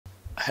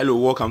Hello,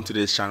 welcome to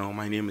this channel.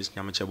 My name is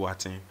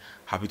Nyamecheboatin.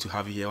 Happy to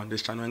have you here on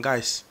this channel. And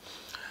guys,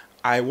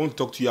 I want to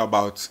talk to you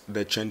about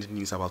the trending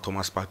news about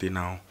Thomas Partey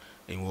now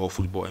in world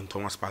football. And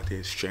Thomas Partey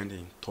is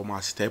trending.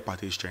 Thomas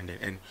Partey is trending.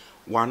 And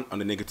one on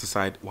the negative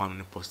side, one on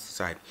the positive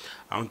side.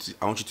 I want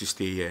you to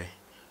stay here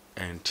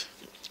and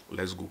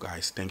let's go,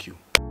 guys. Thank you.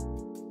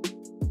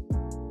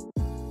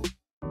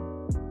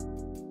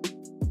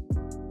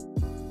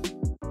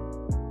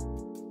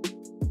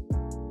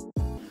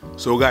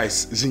 So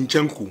guys,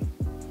 Zinchenko,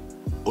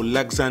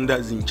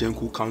 Oleksandr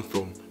Zinchenko comes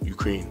from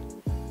Ukraine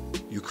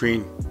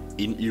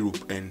in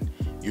Europe, and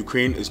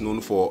Ukraine is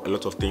known for a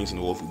lot of things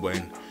in world football.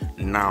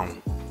 And now,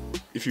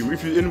 if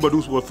anybody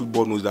who's world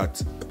football knows that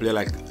a player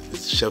like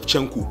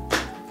Shevchenko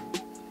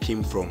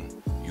came from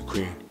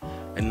Ukraine,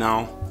 and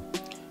now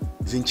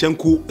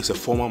Zinchenko is a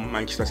former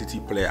Manchester City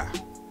player.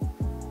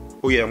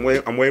 Oh yeah,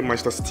 I'm wearing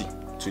Manchester City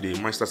today.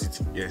 Manchester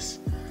City, yes.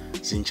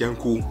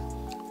 Zinchenko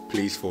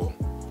plays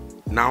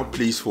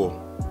for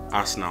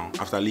Arsenal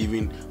after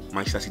leaving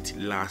Manchester City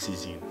last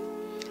season,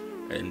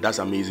 and that's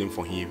amazing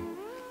for him.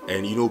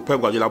 And you know, Pep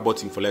Guardiola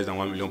bought him for less than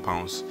 £1 million,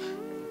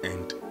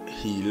 and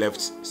he left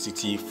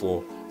City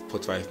for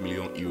 45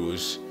 million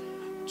euros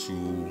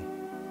to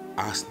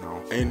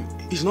Arsenal. And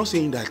he's not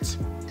saying that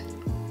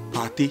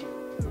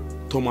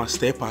Thomas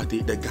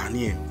Partey, the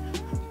Ghanaian,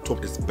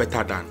 top is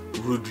better than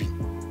Rodri,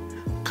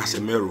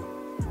 Casemiro,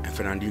 and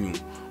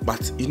Ferdinand.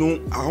 But you know,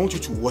 I want you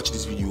to watch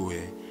this video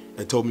here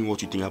and tell me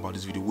what you think about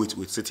this video. Wait,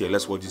 sit here,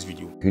 let's watch this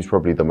video. Who's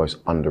probably the most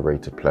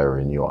underrated player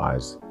in your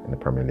eyes in the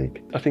Premier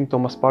League? I think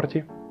Thomas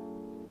Partey.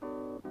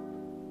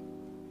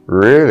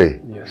 Really?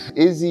 Yes.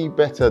 Is he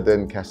better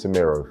than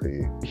Casemiro for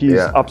you? He's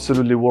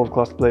absolutely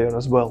world-class player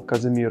as well,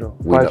 Casemiro.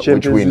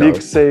 Champions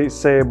League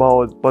say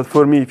about, but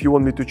for me, if you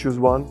want me to choose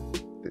one,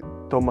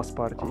 Thomas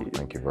Partey. Oh,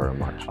 thank you very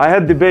much. I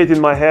had debate in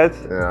my head.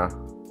 Yeah.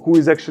 Who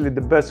is actually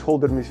the best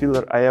holder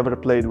midfielder I ever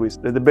played with?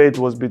 The debate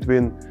was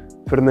between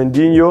Ferdinand,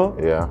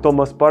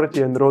 Thomas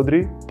Partey and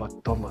Rodri,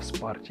 but Thomas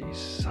Partey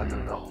is, I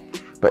don't know.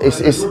 But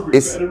it's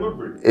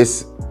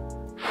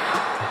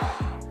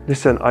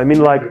listen, I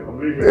mean, like,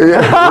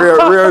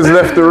 Rio's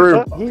left the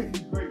room.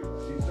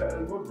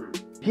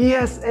 He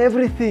has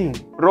everything.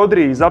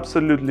 Rodri is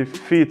absolutely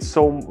fit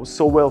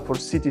so well for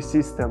City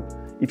system.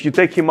 If you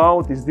take him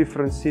out, it's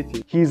different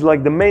City. He's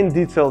like the main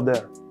detail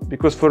there.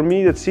 Because for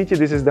me, at City,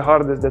 this is the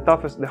hardest, the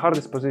toughest, the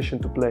hardest position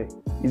to play.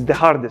 It's the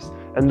hardest.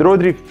 And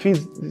Rodri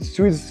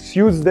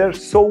suits there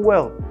so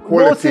well.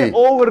 Quality.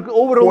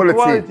 Overall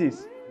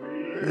qualities.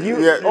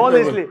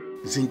 Honestly.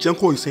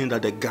 Zinchenko is saying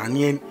that the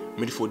Ghanaian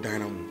midfield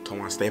dynamo,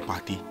 Thomas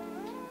Partey,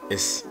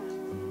 is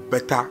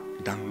better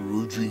than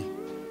Rodri,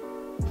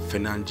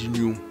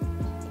 Fernandinho,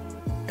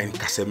 and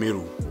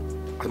Casemiro.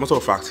 As a matter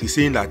of fact, he's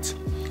saying that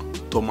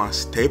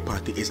Thomas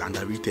Partey is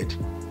underrated.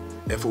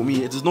 And for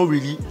me, it is not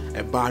really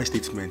a bad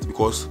statement,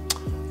 because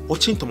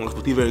watching Thomas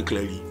Partey very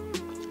clearly,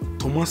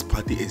 Thomas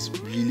Partey is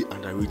really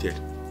underrated.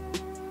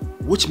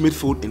 Which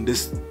midfield in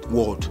this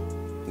world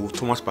will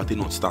Thomas Partey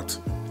not start?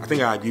 I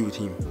think I agree with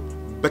him.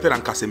 Better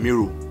than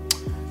Casemiro.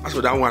 As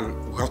for that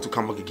one, we have to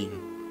come back again.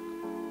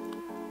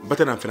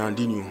 Better than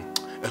Fernandinho.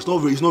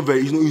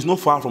 It's not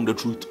far from the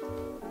truth.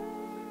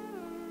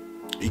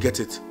 You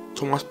get it?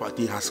 Thomas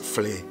Partey has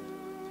flair.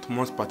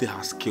 Thomas Partey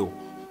has skill.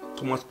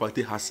 Thomas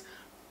Partey has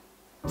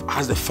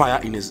the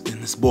fire in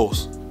his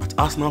balls. But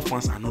Arsenal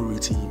fans are not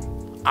rating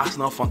him.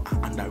 Arsenal fans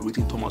are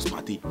underrating Thomas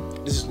Partey.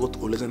 This is what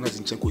Oleksandr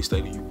Zinchenko is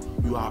telling you.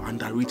 You are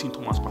underrating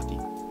Thomas Partey.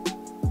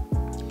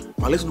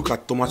 But let's look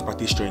at Thomas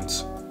Partey's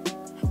strengths.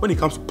 When it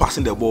comes to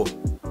passing the ball,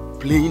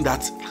 playing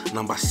that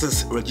number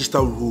 6 register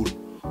role,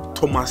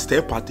 Thomas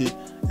Partey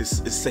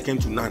is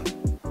second to none,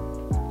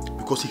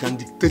 because he can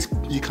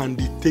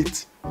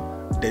dictate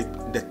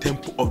the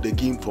tempo of the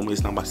game from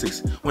his number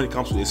 6. When it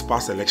comes to his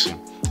pass selection,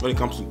 when it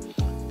comes to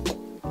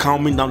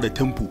calming down the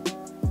tempo,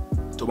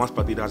 Thomas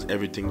Partey does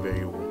everything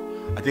very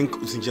well. I think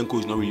Zinchenko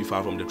is not really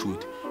far from the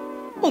truth.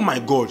 Oh my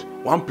God,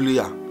 one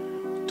player,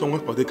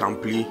 Thomas Partey can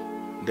play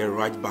the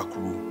right back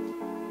role.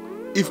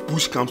 If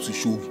push comes to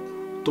shove,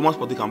 Thomas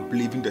Partey can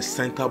play even the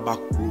center back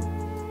role.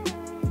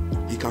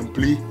 He can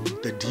play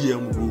the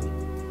DM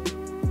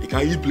role. He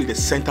can even play the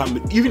center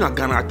mid. Even at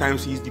Ghana, at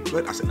times he is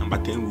deployed as a number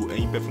 10 role, and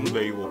he performs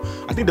very well.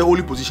 I think the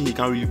only position he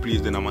can't really play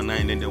is the number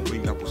 9, and then they'll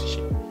bring that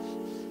position.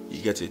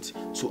 You get it?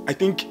 So I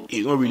think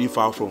he's not really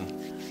far from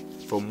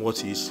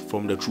what is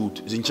from the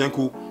truth.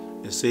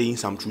 Zinchenko is saying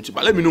some truth,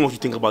 but let me know what you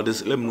think about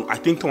this. Let me know. I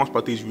think Thomas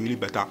Partey is really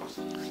better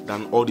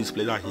than all these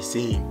players that he's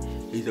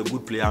saying. He's a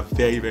good player,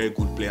 very, very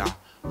good player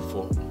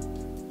for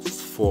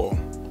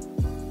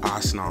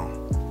Arsenal.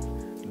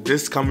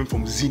 This coming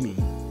from Zini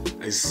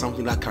is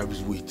something that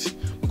carries weight,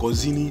 because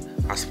Zini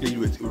has played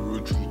with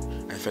Rodri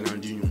and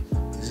Fernandinho.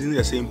 Zini,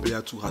 the same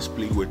player too, has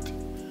played with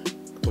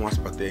Thomas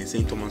Partey, and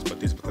saying Thomas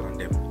Partey is better than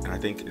them. And I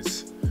think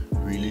it's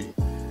really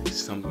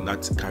something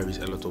that carries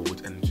a lot of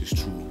weight, and it is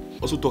true.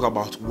 Also talk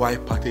about why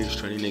Partey is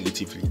trending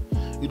negatively.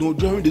 You know,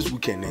 during this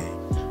weekend,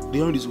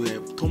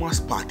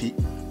 Thomas Partey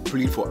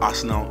played for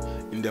Arsenal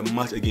in the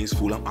match against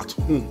Fulham at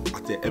home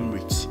at the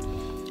Emirates.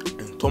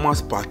 And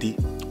Thomas Partey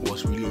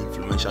was really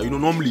influential. You know,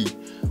 normally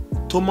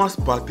Thomas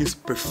Partey's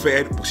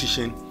preferred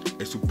position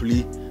is to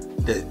play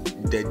the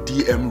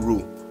DM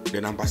role,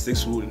 the number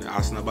 6 role in the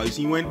Arsenal. But you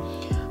see,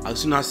 as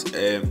soon as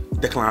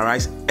Declan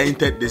Rice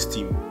entered this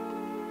team,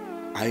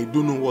 I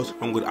don't know what's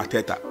wrong with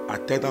Arteta.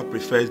 Arteta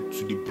prefers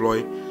to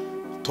deploy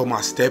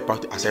Thomas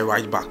Partey as a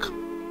right back.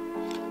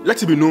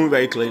 Let it be known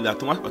very clearly that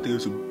Thomas Partey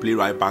used to play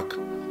right back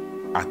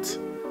at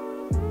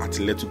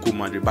Atletico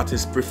Madrid, but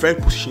his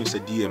preferred position is a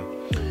DM.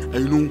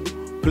 And you know,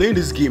 playing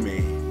this game,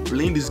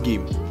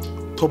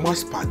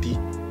 Thomas Partey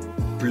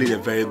played a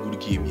very good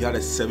game. He had a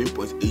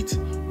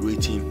 7.8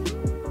 rating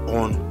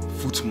on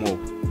Footmob.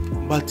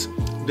 But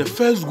the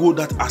first goal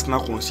that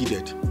Arsenal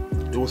conceded,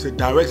 it was a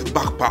direct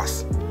back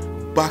pass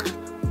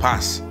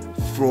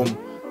from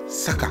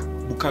Saka,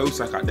 Bukayo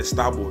Saka, the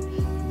star boy.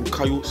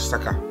 Bukayo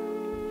Saka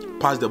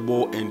passed the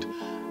ball, and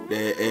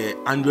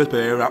Andres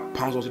Pereira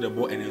pounced onto the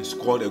ball and then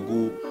scored a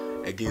goal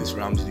against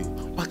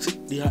Ramsdale. But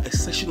there are a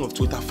section of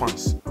Twitter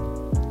fans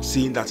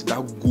saying that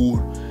goal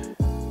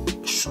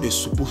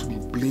is supposed to be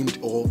blamed,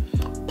 or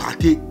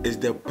Partey is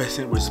the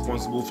person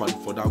responsible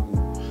for that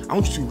goal. I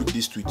want you to read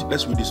this tweet.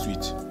 Let's read this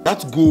tweet.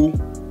 That goal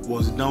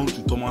was down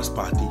to Thomas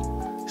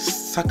Partey.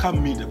 Saka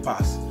made the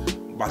pass,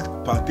 but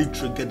Partey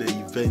triggered the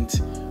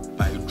event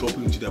by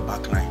dropping into the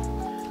back line.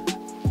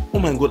 Oh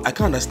my God, I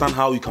can't understand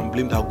how you can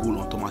blame that goal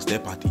on Thomas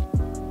Partey.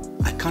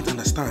 I can't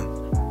understand.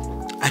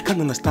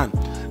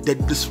 The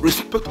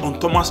disrespect on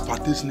Thomas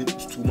Partey's name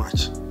is too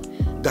much.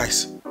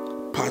 Guys,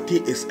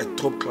 Partey is a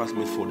top-class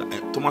midfielder,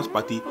 and Thomas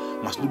Partey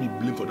must not be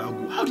blamed for that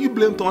goal. How do you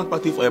blame Thomas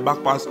Partey for a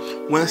back pass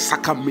when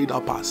Saka made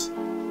that pass?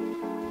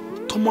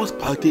 Thomas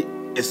Partey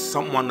is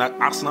someone that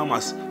Arsenal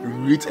must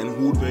rate and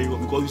hold very well,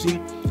 because you see,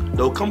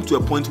 there will come to a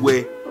point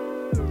where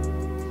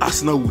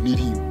Arsenal will need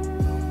him.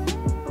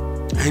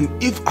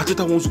 And if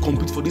Arteta wants to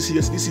compete for this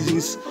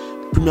season's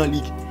Premier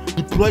League,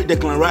 deploy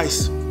Declan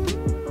Rice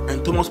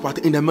and Thomas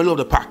Partey in the middle of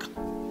the pack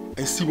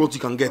and see what you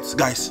can get.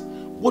 Guys,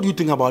 what do you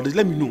think about this?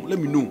 Let me know.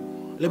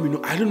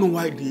 I don't know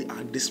why they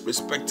are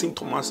disrespecting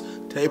Thomas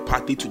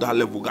Partey to that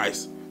level,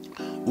 guys.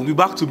 We'll be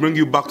back to bring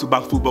you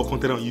back-to-back football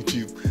content on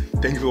YouTube.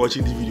 Thank you for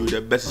watching the video.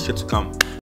 The best is yet to come.